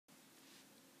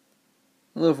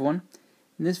Hello everyone.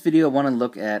 In this video I want to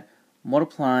look at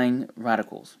multiplying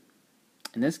radicals.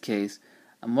 In this case,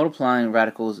 I'm multiplying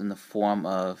radicals in the form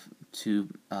of two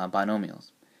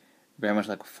binomials, very much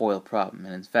like a FOIL problem,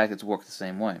 and in fact it's worked the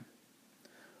same way.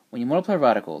 When you multiply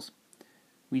radicals,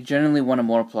 we generally want to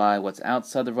multiply what's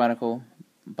outside the radical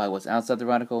by what's outside the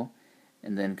radical,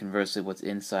 and then conversely what's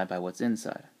inside by what's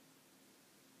inside.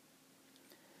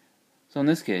 So in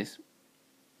this case,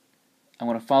 I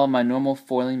want to follow my normal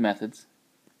FOILing methods.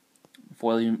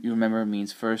 FOIL, you remember,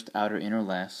 means first, outer, inner,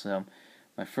 last. So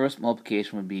my first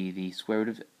multiplication would be the square root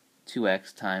of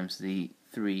 2x times the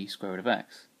 3 square root of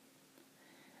x.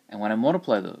 And when I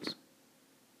multiply those,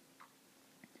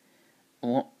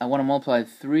 I want to multiply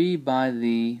 3 by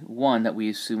the 1 that we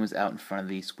assume is out in front of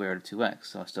the square root of 2x.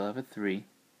 So I still have a 3.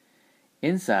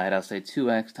 Inside, I'll say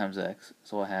 2x times x,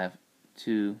 so I'll have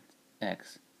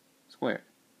 2x squared.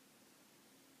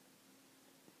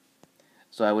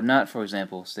 So I would not, for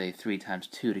example, say 3 times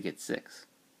 2 to get 6.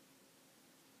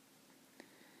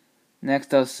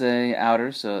 Next I'll say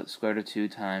outer, so square root of 2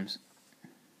 times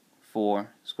 4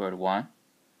 square root of y.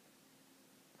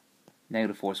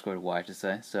 Negative 4 square root of y, I should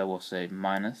say. So we'll say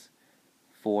minus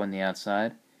 4 on the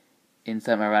outside.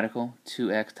 Inside my radical,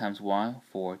 2x times y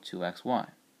for 2xy.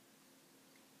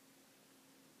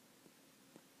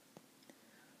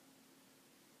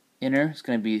 Inner is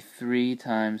going to be 3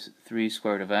 times 3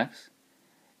 square root of x.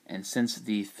 And since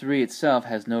the 3 itself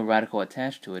has no radical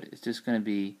attached to it, it's just going to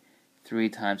be 3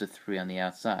 times the 3 on the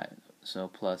outside. So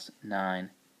plus 9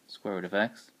 square root of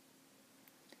x.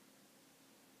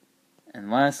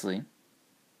 And lastly,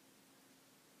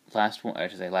 last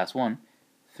one,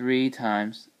 3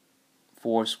 times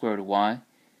 4 square root of y.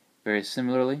 Very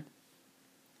similarly,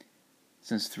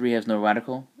 since 3 has no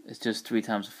radical, it's just 3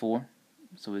 times 4.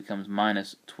 So it becomes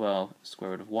minus 12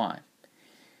 square root of y.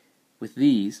 With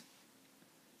these,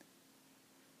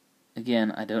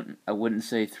 again, I wouldn't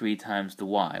say 3 times the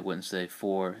y. I wouldn't say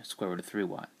 4 square root of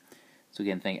 3y. So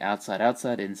again, think outside,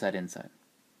 outside, inside, inside.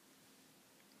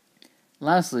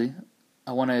 Lastly,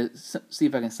 I want to see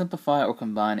if I can simplify or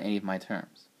combine any of my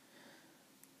terms.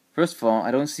 First of all,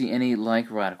 I don't see any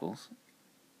like radicals.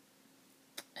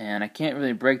 And I can't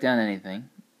really break down anything.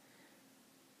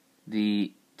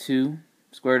 The 2,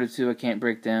 square root of 2 I can't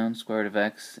break down. Square root of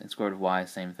x and square root of y,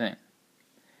 same thing.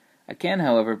 I can,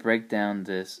 however, break down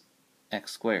this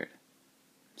x squared.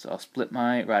 So I'll split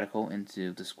my radical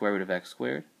into the square root of x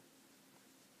squared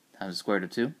times the square root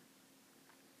of 2.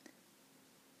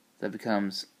 That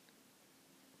becomes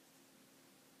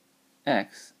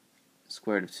x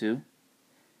square root of 2.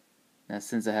 Now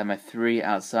since I have my 3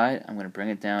 outside, I'm going to bring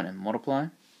it down and multiply.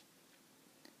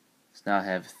 So now I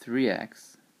have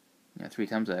 3x, 3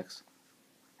 times x,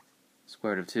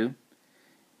 square root of 2.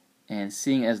 And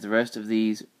seeing as the rest of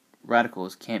these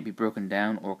radicals can't be broken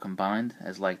down or combined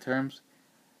as like terms,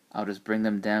 I'll just bring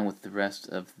them down with the rest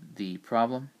of the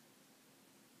problem.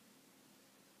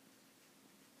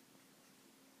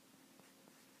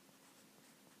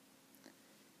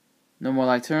 No more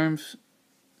like terms,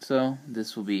 so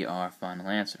this will be our final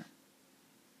answer.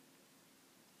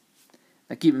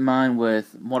 Now keep in mind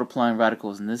with multiplying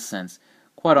radicals in this sense,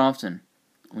 quite often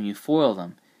when you FOIL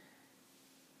them,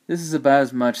 this is about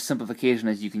as much simplification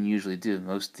as you can usually do.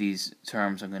 Most of these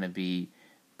terms are going to be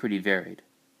pretty varied.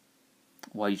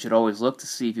 While you should always look to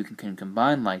see if you can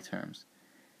combine like terms,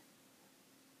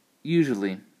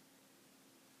 usually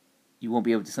you won't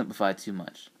be able to simplify too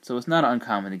much. So it's not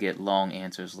uncommon to get long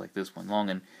answers like this one, long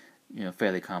and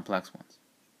fairly complex ones.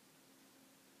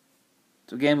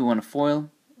 So again, we want to FOIL,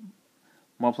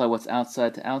 multiply what's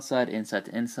outside to outside, inside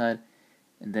to inside,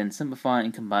 and then simplify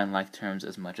and combine like terms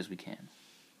as much as we can.